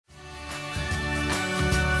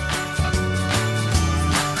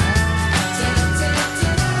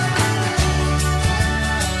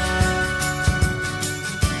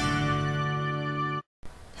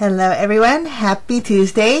Hello everyone, happy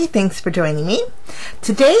Tuesday. Thanks for joining me.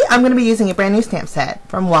 Today I'm going to be using a brand new stamp set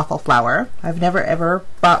from Waffle Flower. I've never ever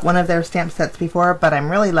bought one of their stamp sets before, but I'm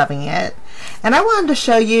really loving it. And I wanted to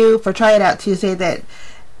show you for Try It Out Tuesday that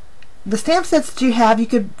the stamp sets that you have, you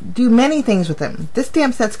could do many things with them. This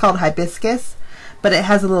stamp set's called Hibiscus, but it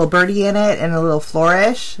has a little birdie in it and a little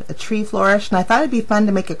flourish, a tree flourish, and I thought it'd be fun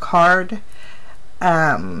to make a card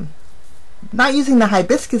not using the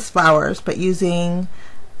hibiscus flowers, but using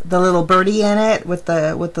the little birdie in it with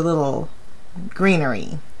the little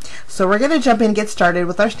greenery. So we're going to jump in and get started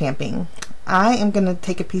with our stamping. I am going to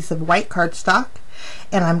take a piece of white cardstock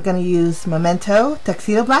and I'm going to use Memento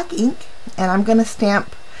Tuxedo Black ink, and I'm going to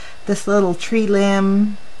stamp this little tree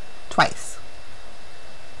limb twice.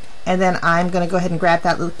 And then I'm going to go ahead and grab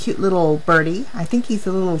that little cute little birdie. I think he's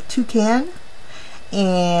a little toucan,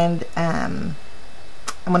 and I'm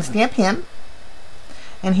going to stamp him,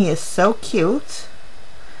 and he is so cute.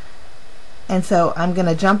 And so I'm going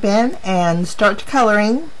to jump in and start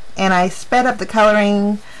coloring, and I sped up the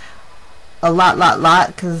coloring a lot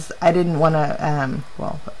because I didn't want to,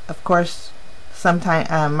 well, of course, sometimes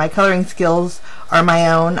my coloring skills are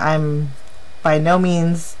my own. I'm by no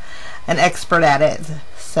means an expert at it,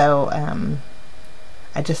 so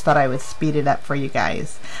I just thought I would speed it up for you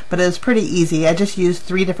guys. But it was pretty easy. I just used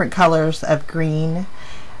 3 different colors of green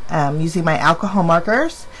using my alcohol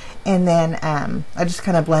markers, and then I just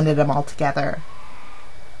kind of blended them all together.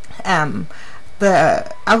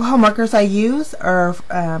 The alcohol markers I use are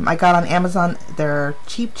I got on Amazon. They're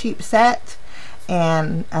cheap set,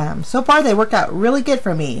 and so far they work out really good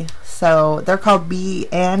for me. So they're called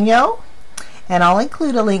B&Yo, and I'll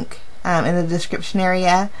include a link in the description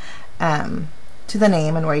area to the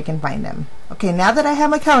name and where you can find them. Okay, now that I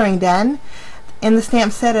have my coloring done, in the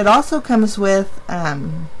stamp set it also comes with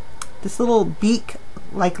this little beak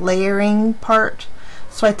like layering part.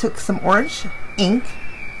 So I took some orange ink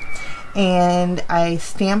and I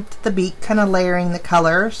stamped the beak, kind of layering the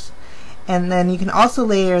colors, and then you can also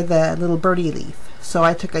layer the little birdie leaf. So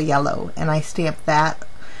I took a yellow and I stamped that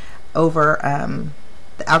over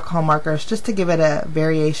the alcohol markers just to give it a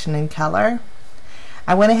variation in color.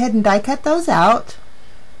 I went ahead and die cut those out,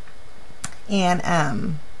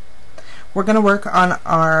 and we're going to work on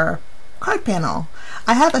our card panel.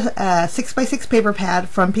 I have a 6x6 paper pad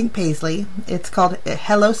from Pink Paisley. It's called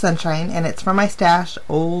Hello Sunshine, and it's from my stash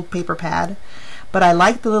old paper pad, but I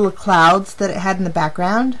like the little clouds that it had in the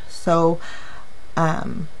background, so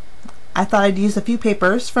I thought I'd use a few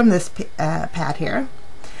papers from this pad here.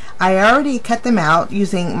 I already cut them out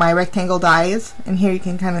using my rectangle dies, and here you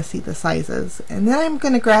can kind of see the sizes. And then I'm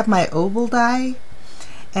going to grab my oval die,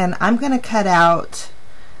 and I'm going to cut out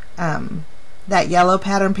that yellow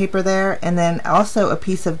pattern paper there, and then also a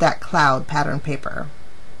piece of that cloud pattern paper.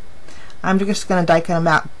 I'm just going to die cut them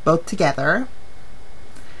out both together,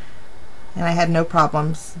 and I had no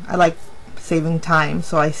problems. I like saving time,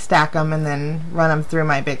 so I stack them and then run them through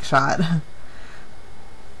my Big Shot.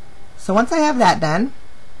 So once I have that done,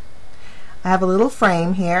 I have a little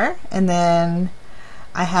frame here, and then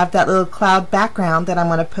I have that little cloud background that I'm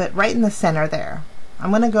going to put right in the center there.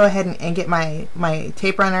 I'm going to go ahead and get my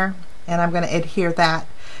tape runner, and I'm going to adhere that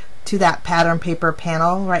to that pattern paper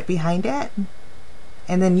panel right behind it.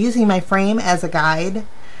 And then using my frame as a guide,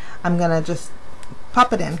 I'm going to just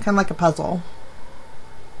pop it in, kind of like a puzzle.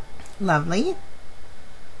 Lovely.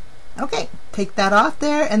 Okay, take that off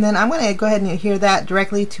there, and then I'm going to go ahead and adhere that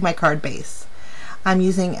directly to my card base. I'm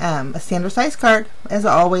using a standard size card, as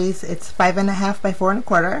always. It's 5.5 by 4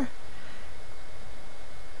 1/4.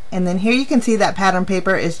 And then here you can see that pattern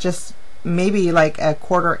paper is just maybe like a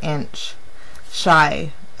 1/4 inch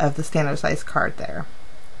shy of the standard size card there.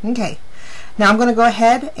 Okay, now I'm going to go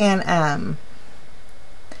ahead and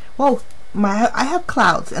well, I have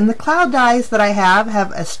clouds, and the cloud dies that I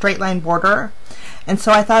have a straight line border, and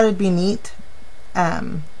so I thought it'd be neat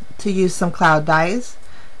to use some cloud dies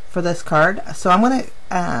for this card. So I'm going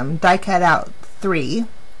to die cut out 3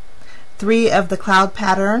 of the cloud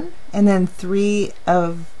pattern, and then 3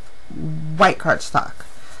 of white cardstock.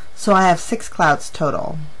 So I have 6 clouds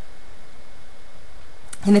total.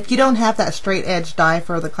 And if you don't have that straight edge die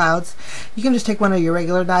for the clouds, you can just take one of your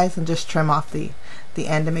regular dies and just trim off the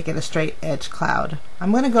end to make it a straight edge cloud.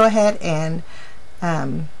 I'm going to go ahead and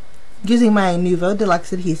using my Nuvo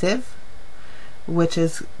Deluxe adhesive, which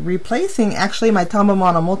is replacing actually my Tombow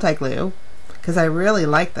Mono multi glue, because I really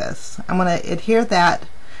like this. I'm going to adhere that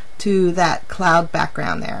to that cloud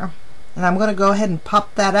background there, and I'm going to go ahead and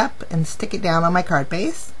pop that up and stick it down on my card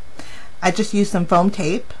base. I just used some foam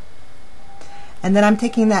tape, and then I'm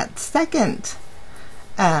taking that second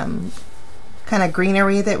kind of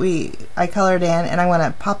greenery that I colored in, and I want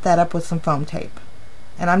to pop that up with some foam tape.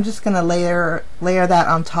 And I'm just going to layer that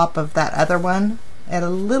on top of that other one at a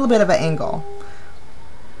little bit of an angle.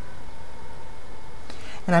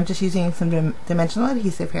 And I'm just using some dimensional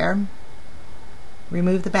adhesive here.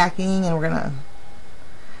 Remove the backing, and we're going to,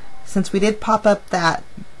 since we did pop up that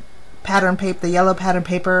pattern paper, the yellow pattern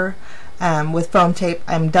paper with foam tape,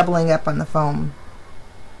 I'm doubling up on the foam,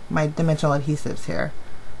 my dimensional adhesives here,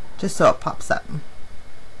 just so it pops up.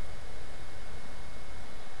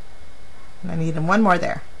 And I need one more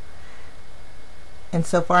there. And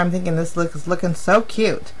so far I'm thinking this is looking so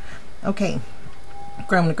cute. Okay, I'm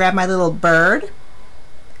going to grab my little bird,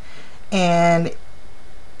 and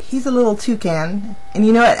he's a little toucan. And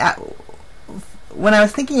you know what? When I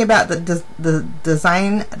was thinking about the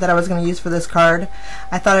design that I was going to use for this card,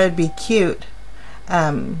 I thought it would be cute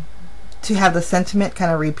to have the sentiment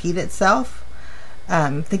kind of repeat itself.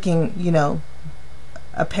 Thinking, you know,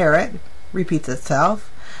 a parrot repeats itself.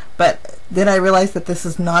 But then I realized that this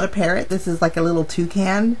is not a parrot. This is like a little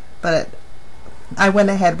toucan. But I went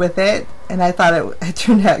ahead with it, and I thought it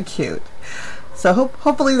turned out cute. So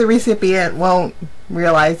hopefully the recipient won't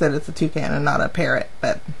realize that it's a toucan and not a parrot.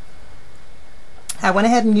 But I went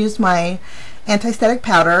ahead and used my anti-static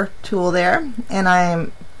powder tool there, and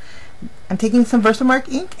I'm taking some Versamark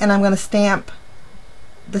ink, and I'm going to stamp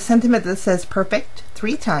the sentiment that says perfect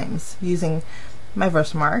 3 times using my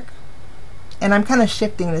Versamark. And I'm kind of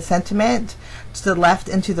shifting the sentiment to the left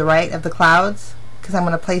and to the right of the clouds, because I'm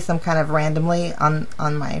going to place them kind of randomly on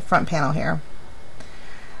my front panel here.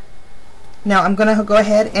 Now I'm going to go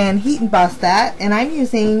ahead and heat emboss that, and I'm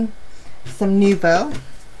using some Nuvo.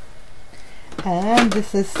 And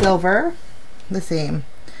this is silver. Let's see,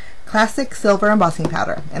 classic silver embossing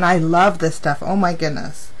powder, and I love this stuff. Oh my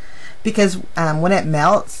goodness, because when it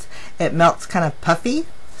melts kind of puffy,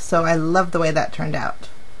 so I love the way that turned out.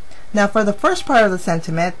 Now for the first part of the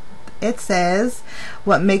sentiment, it says,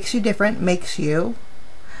 what makes you different makes you.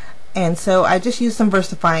 And so I just used some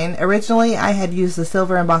VersaFine. Originally I had used the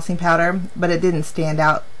silver embossing powder, but it didn't stand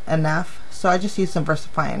out enough, so I just used some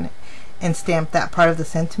VersaFine and stamped that part of the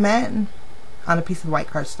sentiment on a piece of white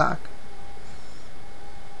cardstock.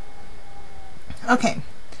 Okay,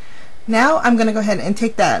 now I'm going to go ahead and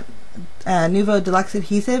take that Nuvo Deluxe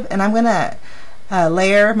adhesive, and I'm going to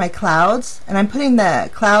layer my clouds, and I'm putting the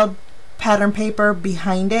cloud pattern paper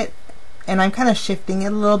behind it, and I'm kind of shifting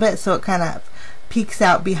it a little bit so it kind of peeks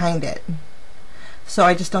out behind it. So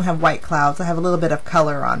I just don't have white clouds, I have a little bit of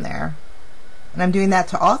color on there. And I'm doing that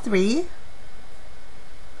to all 3.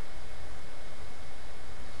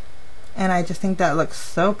 And I just think that looks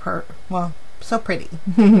so so pretty.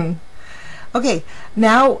 Okay,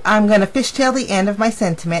 now I'm going to fishtail the end of my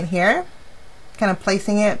sentiment here, kind of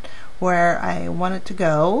placing it where I want it to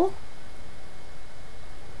go.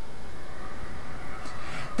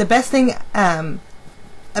 The best thing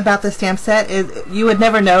about the stamp set is you would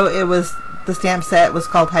never know the stamp set was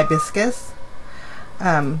called Hibiscus.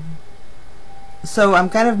 So I'm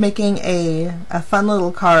kind of making a fun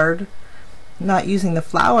little card, not using the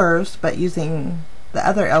flowers, but using the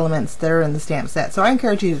other elements that are in the stamp set. So I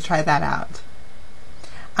encourage you to try that out.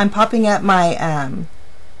 I'm popping up my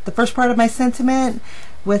the first part of my sentiment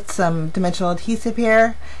with some dimensional adhesive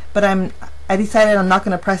here, but I decided I'm not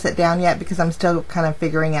going to press it down yet because I'm still kind of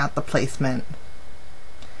figuring out the placement.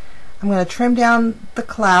 I'm going to trim down the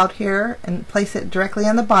cloud here and place it directly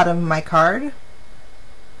on the bottom of my card,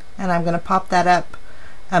 and I'm going to pop that up.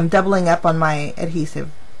 I'm doubling up on my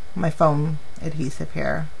adhesive, my foam adhesive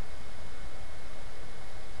here.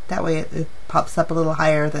 That way it pops up a little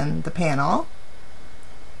higher than the panel.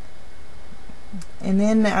 And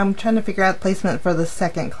then I'm trying to figure out placement for the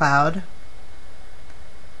second cloud.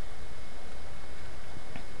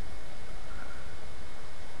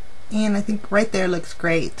 And I think right there looks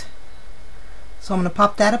great. So I'm going to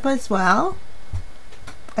pop that up as well.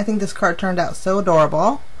 I think this card turned out so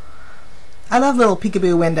adorable. I love little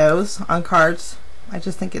peekaboo windows on cards. I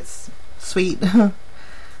just think it's sweet.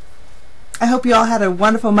 I hope you all had a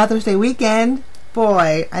wonderful Mother's Day weekend.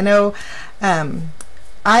 Boy, I know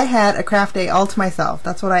I had a craft day all to myself.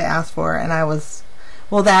 That's what I asked for, and I was,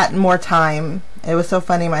 well, that and more time. It was so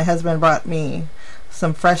funny. My husband brought me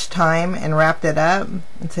some fresh thyme and wrapped it up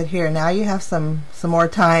and said, here, now you have some more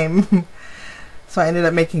time. So I ended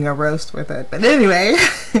up making a roast with it. But anyway,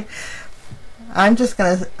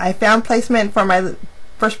 I found placement for my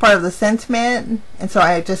first part of the sentiment, and so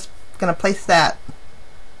I just gonna place that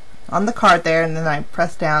on the card there, and then I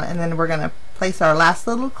press down, and then we're gonna place our last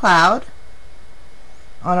little cloud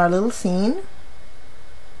on our little scene,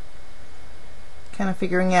 kind of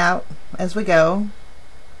figuring out as we go.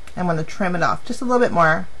 I'm going to trim it off just a little bit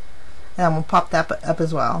more, and I'm going to pop that up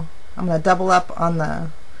as well. I'm going to double up on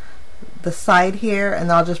the side here,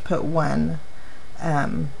 and I'll just put one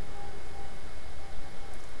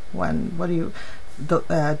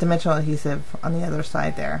dimensional adhesive on the other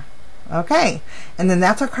side there. Okay, and then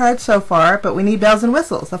that's our card so far, but we need bells and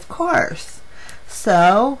whistles, of course.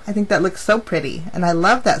 So I think that looks so pretty, and I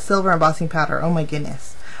love that silver embossing powder. Oh my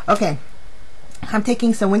goodness. Okay, I'm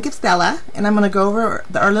taking some Wink of Stella, and I'm going to go over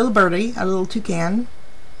our little birdie, our little toucan,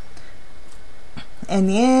 and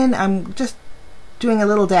then I'm just doing a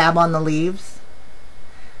little dab on the leaves.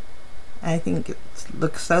 I think it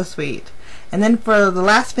looks so sweet. And then for the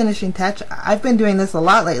last finishing touch, I've been doing this a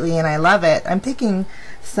lot lately and I love it. I'm taking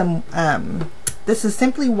some, this is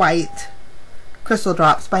Simply White Crystal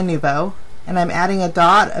Drops by Nuvo, and I'm adding a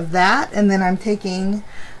dot of that, and then I'm taking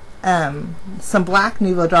some black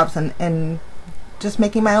Nuvo drops and just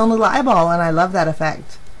making my own little eyeball, and I love that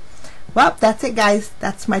effect. Well, that's it guys.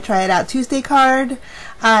 That's my Try It Out Tuesday card.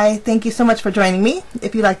 I thank you so much for joining me.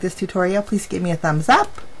 If you like this tutorial, please give me a thumbs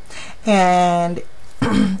up. And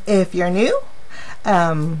if you're new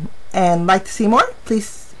and like to see more,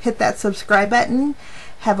 please hit that subscribe button.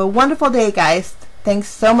 Have a wonderful day, guys. Thanks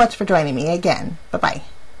so much for joining me again. Bye-bye.